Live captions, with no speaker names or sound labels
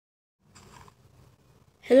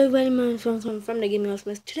Hello everybody, my name is from the Gaming House.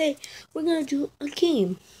 Today we're gonna do a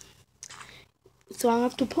game. So I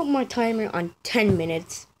have to put my timer on 10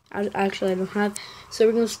 minutes. Actually, I don't have. So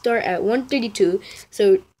we're gonna start at 1:32.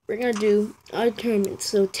 So we're gonna do our tournament.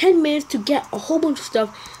 So 10 minutes to get a whole bunch of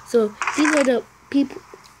stuff. So these are the people,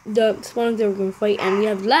 the spawners that we're gonna fight, and we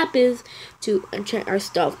have lapis to enchant our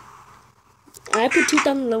stuff. I put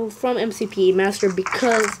 2,000 level from MCP Master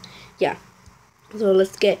because, yeah. So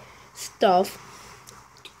let's get stuff.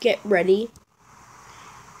 Get ready,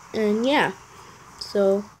 and yeah,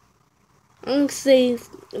 so I'm gonna save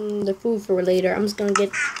the food for later. I'm just gonna get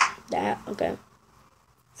that. Okay,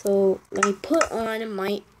 so let me put on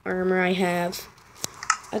my armor I have.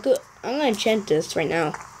 I'm gonna enchant this right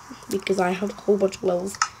now because I have a whole bunch of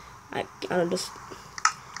levels. I'll just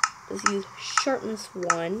use sharpness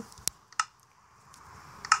 1,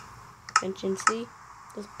 efficiency.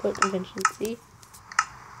 Let's put efficiency.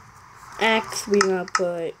 Axe, we're gonna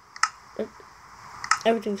put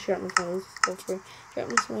everything's sharpness 1. Let's go for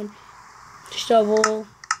sharpness 1. Shovel.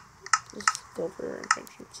 Let's go for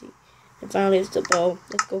efficiency. And finally, it's the bow.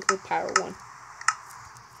 Let's go for power 1.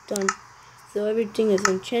 Done. So everything is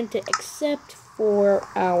enchanted except for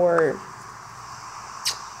our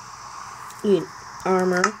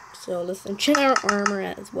armor. So let's enchant our armor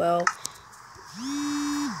as well.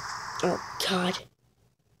 Oh God.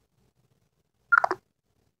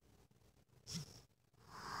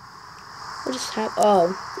 What just happened? Oh,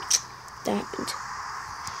 that happened.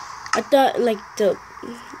 I thought like the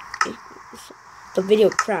video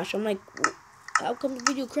crashed. I'm like, how come the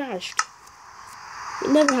video crashed? It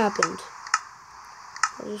never happened.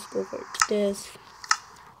 I'll just go for this.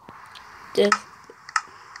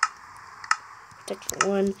 Protection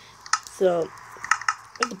 1. So,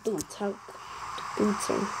 where's the boots? How the boots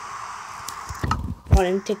are? Oh, I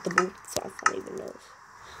didn't take the boots off. I don't even know.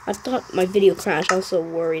 I thought my video crashed. I was so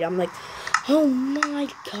worried. I'm like, oh my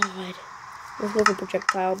God. Let's go for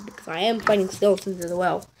projectile because I am fighting skeletons as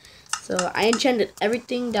well. So I enchanted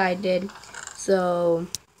everything that I did. So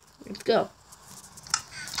let's go.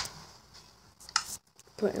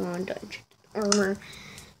 Put on the armor.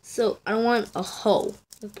 So I don't want a hoe.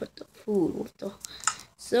 Let's put the food with the.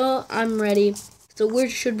 So I'm ready. So where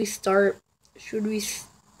should we start? Should we?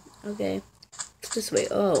 Okay, it's this way.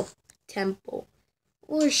 Oh, temple.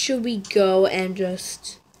 Or should we go and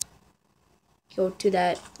just go to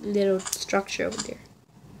that little structure over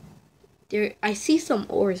there? I see some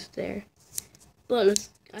ores there, but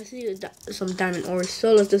I see some diamond ores.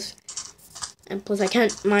 So let's just, and plus I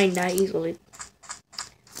can't mine that easily.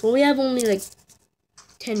 So we have only like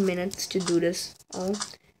 10 minutes to do this all,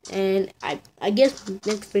 and I guess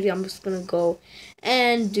next video I'm just gonna go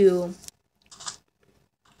and do.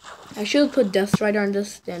 I should put Death Strider on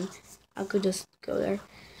this, then I could just go there.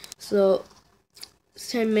 So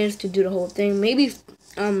 10 minutes to do the whole thing. Maybe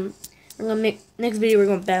we're gonna make next video. We're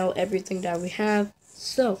gonna battle everything that we have.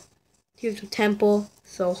 So here's the temple.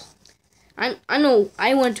 So I know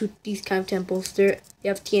I went to these kind of temples. They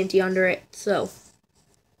have TNT under it. So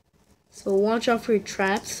watch out for your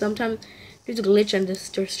traps. Sometimes there's a glitch and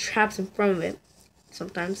there's traps in front of it.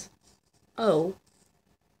 Sometimes. Oh,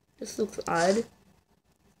 this looks odd.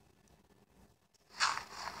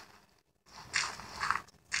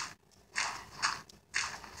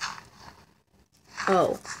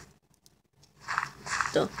 Oh.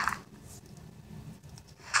 So.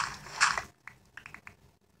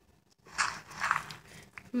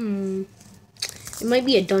 It might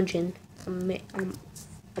be a dungeon.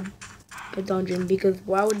 A dungeon, because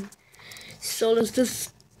why would. So let's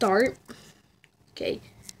just start. Okay.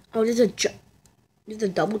 Oh, there's a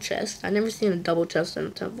double chest. I never seen a double chest in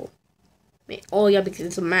a temple. Oh yeah, because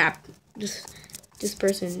it's a map. This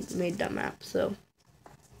person made that map, so.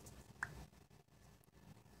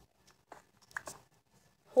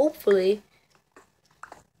 Hopefully.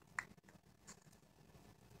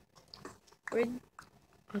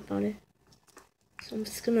 I found it. So I'm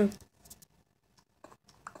just gonna.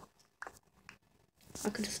 I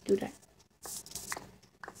could just do that.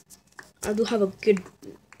 I do have a good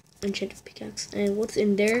enchanted pickaxe. And what's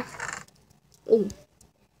in there? Oh.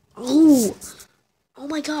 Oh. Oh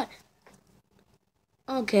my God.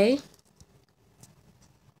 Okay.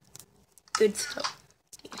 Good stuff.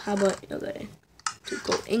 Okay, how about okay, 2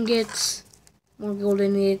 gold ingots, more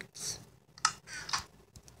golden ingots.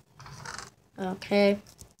 Okay,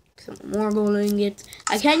 some more golden ingots.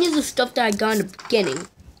 I can't use the stuff that I got in the beginning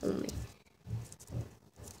only.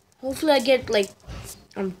 Hopefully I get like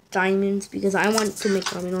diamonds because I want to make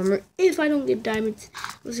diamond armor. If I don't get diamonds,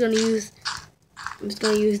 I'm just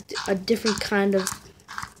gonna use a different kind of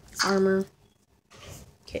armor.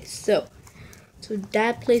 Okay, so So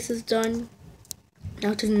that place is done.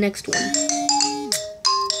 Now to the next one.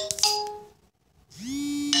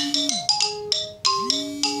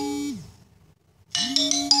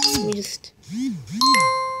 Let me just...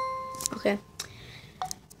 Okay.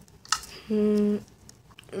 I'm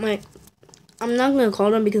not gonna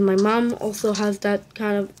call them because my mom also has that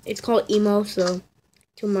kind of... It's called emo, so...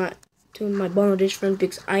 To my Bangladesh friends,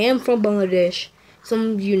 because I am from Bangladesh.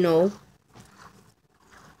 Some of you know.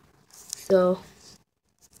 So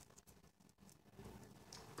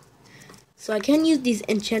I can use these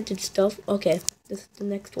enchanted stuff. Okay, this is the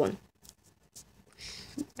next one.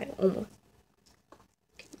 I almost...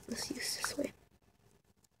 Okay, let's use this way.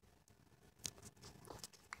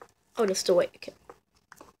 Oh, that's the way. Okay.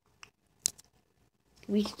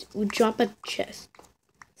 We drop a chest.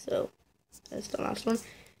 So that's the last one.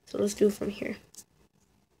 So let's do it from here.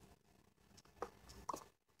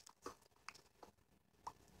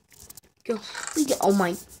 Go. We get... Oh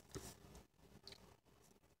my...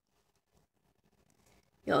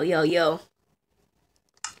 Yo.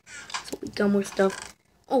 So we got more stuff.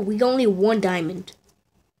 Oh, we got only one diamond.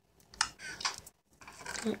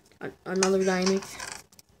 Another diamond.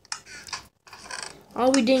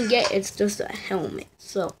 All we didn't get is just a helmet.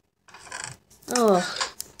 So, well,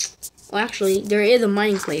 actually, there is a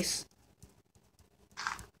mining place.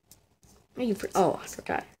 Oh, I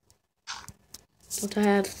forgot. Don't I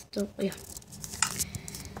have stuff? Yeah.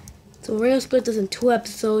 So we're gonna split this in 2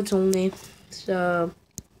 episodes only. So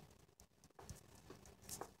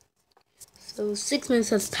 6 minutes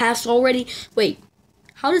has passed already. Wait,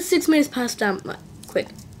 how did 6 minutes pass that much quick?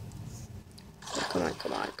 Oh,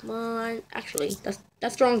 come on. Actually,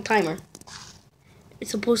 that's the wrong timer.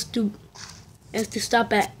 It's supposed to... It has to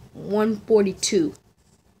stop at 1:42.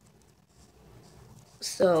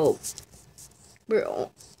 So we're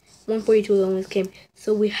 1:42 almost came.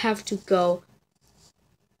 So we have to go.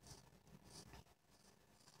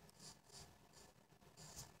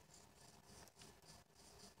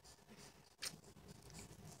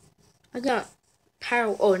 I got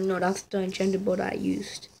power. Oh no, that's the enchanted boat I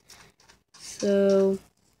used. So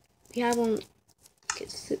we have one. Okay,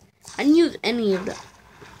 so I didn't use any of that.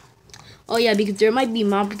 Oh yeah, because there might be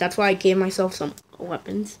mobs. That's why I gave myself some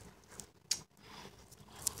weapons.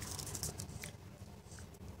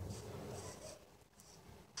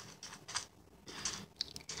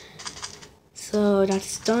 So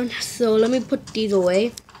that's done. So let me put these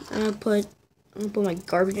away. I'm gonna put my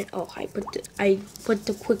garbage in. Oh, I put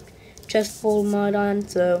the quick chest full mud on,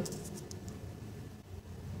 so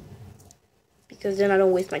because then I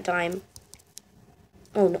don't waste my time.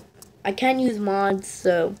 Oh no, I can't use mods,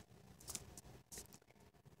 so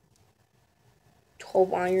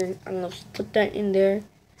 12 iron. I'm gonna put that in there.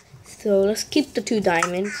 So let's keep the 2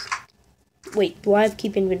 diamonds. Wait, do I have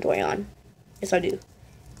keep inventory on? Yes, I do.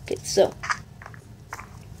 Okay, so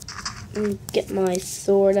let me get my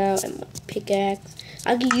sword out and my pickaxe.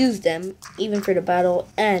 I can use them even for the battle.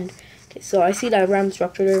 And okay, so I see that ram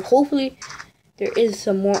structure there. Hopefully there is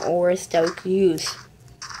some more ores that we can use.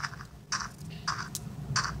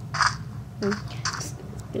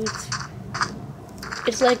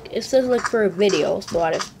 It's like, it says like for a video, so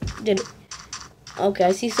I just did it. Okay,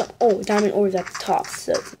 I see some, oh, diamond ores at the top.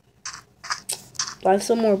 So I have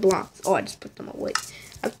some more blocks. Oh, I just put them away.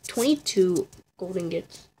 I have 22 gold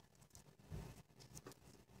ingots.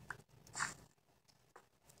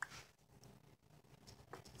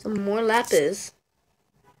 Some more lapis.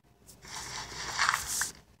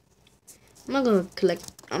 I'm not gonna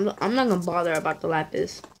collect. I'm not gonna bother about the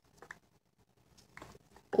lapis.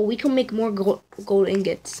 Oh, we can make more gold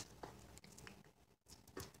ingots.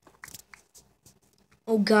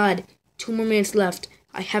 Oh God, 2 more minutes left.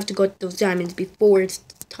 I have to get those diamonds before it's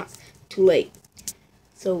too late.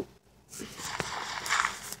 So,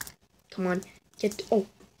 come on, get. Oh,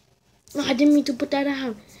 no, I didn't mean to put that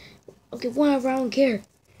out. Okay, whatever. I don't care.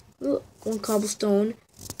 Look, 1 cobblestone,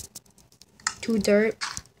 2 dirt.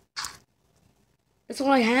 That's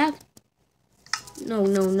all I have? No.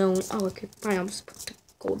 Oh, okay, fine. I'm just put the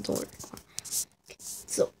gold sword. Okay,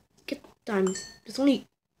 so, get diamonds. There's only...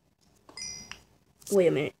 Wait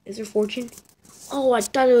a minute. Is there fortune? Oh, I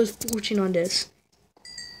thought it was fortune on this.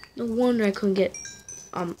 No wonder I couldn't get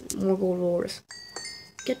more gold ores.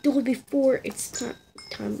 Get those before it's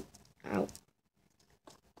time out.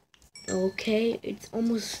 Okay, it's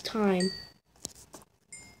almost time.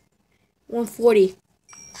 140.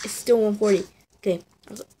 It's still 140. Okay,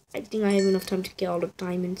 I think I have enough time to get all the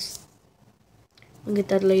diamonds. I'll get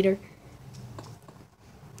that later.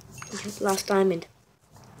 Okay, last diamond.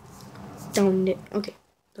 Down it. Okay,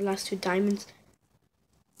 the last 2 diamonds.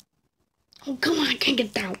 Oh, come on, I can't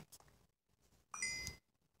get down.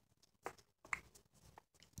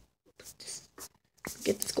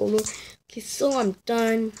 gold ore. Okay, so I'm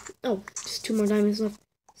done. Oh, just 2 more diamonds left.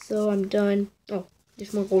 So I'm done. Oh,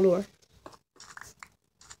 there's more gold ore.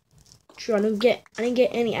 Sure, I didn't get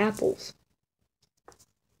any apples.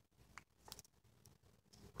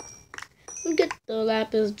 I'll get the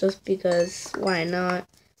lapis just because. Why not?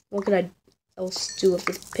 What could I else do with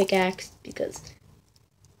this pickaxe? Because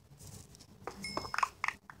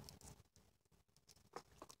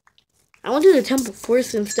I went to the temple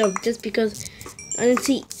first and stuff just because I didn't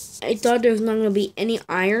see. I thought there was not gonna be any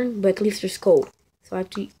iron, but at least there's gold. So I have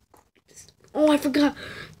to. Oh, I forgot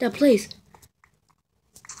that place.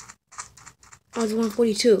 Oh, it's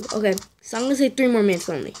 142. Okay, so I'm gonna say 3 more minutes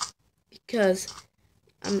only because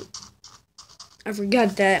I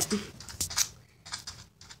forgot that.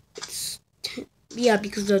 Yeah,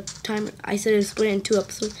 because the time I said it's split in 2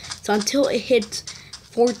 episodes. So until it hits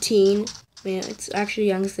 14, man, it's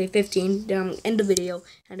actually I'm gonna say 15. Then I'm gonna end the video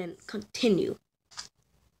and then continue.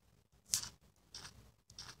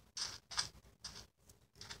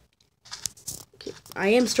 Okay, I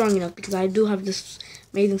am strong enough because I do have this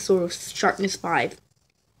amazing sword of sharpness 5.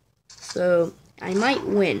 So I might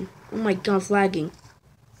win. Oh my god, it's lagging.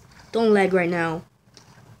 Don't lag right now.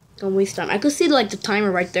 Don't waste time. I could see like the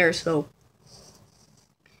timer right there, so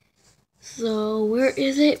where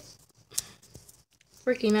is it?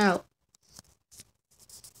 Freaking out.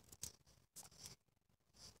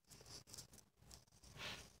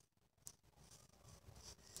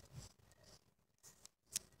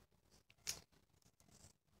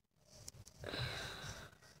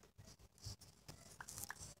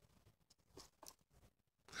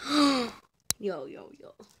 Yo.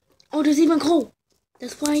 Oh, there's even coal.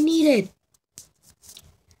 That's what I needed.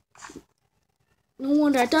 No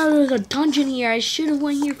wonder. I thought there was a dungeon here. I should have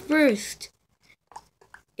went here first.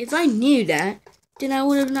 If I knew that, then I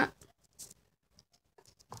would have not.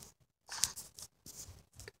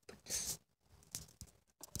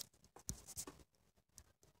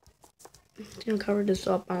 I'm gonna cover this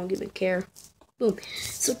up. I don't even care. Boom.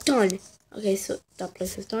 So done. Okay, so that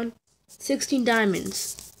place is done. 16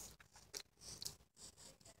 diamonds.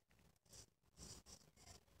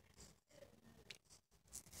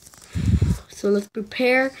 So let's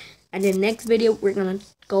prepare, and then next video we're gonna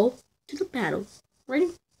go to the battle.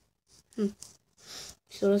 Ready?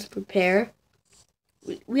 So let's prepare.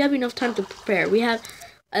 We have enough time to prepare. We have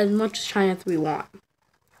as much time as we want.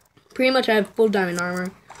 Pretty much I have full diamond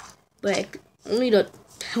armor, but only the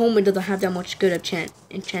helmet doesn't have that much good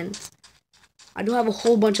enchants. I do have a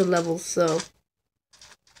whole bunch of levels, so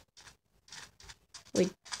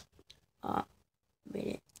wait.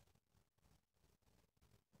 Wait.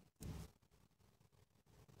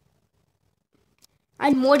 I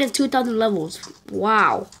had more than 2,000 levels.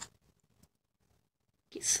 Wow.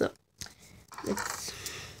 Okay, so let's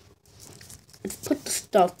put the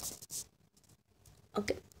stuff.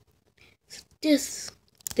 Okay. So this.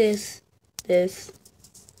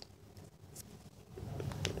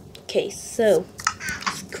 Okay, so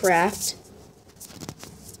let's craft.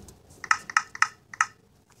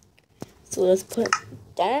 So let's put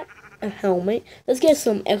that, a helmet. Let's get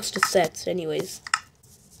some extra sets anyways.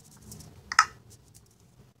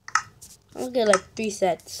 I'll get like 3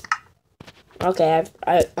 sets. Okay,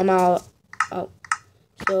 I'm out. Oh,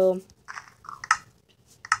 so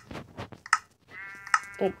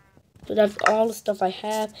boom. So that's all the stuff I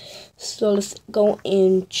have. So let's go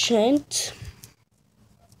enchant.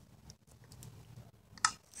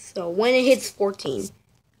 So when it hits 14,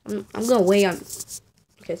 I'm gonna wait on.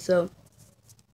 Okay, so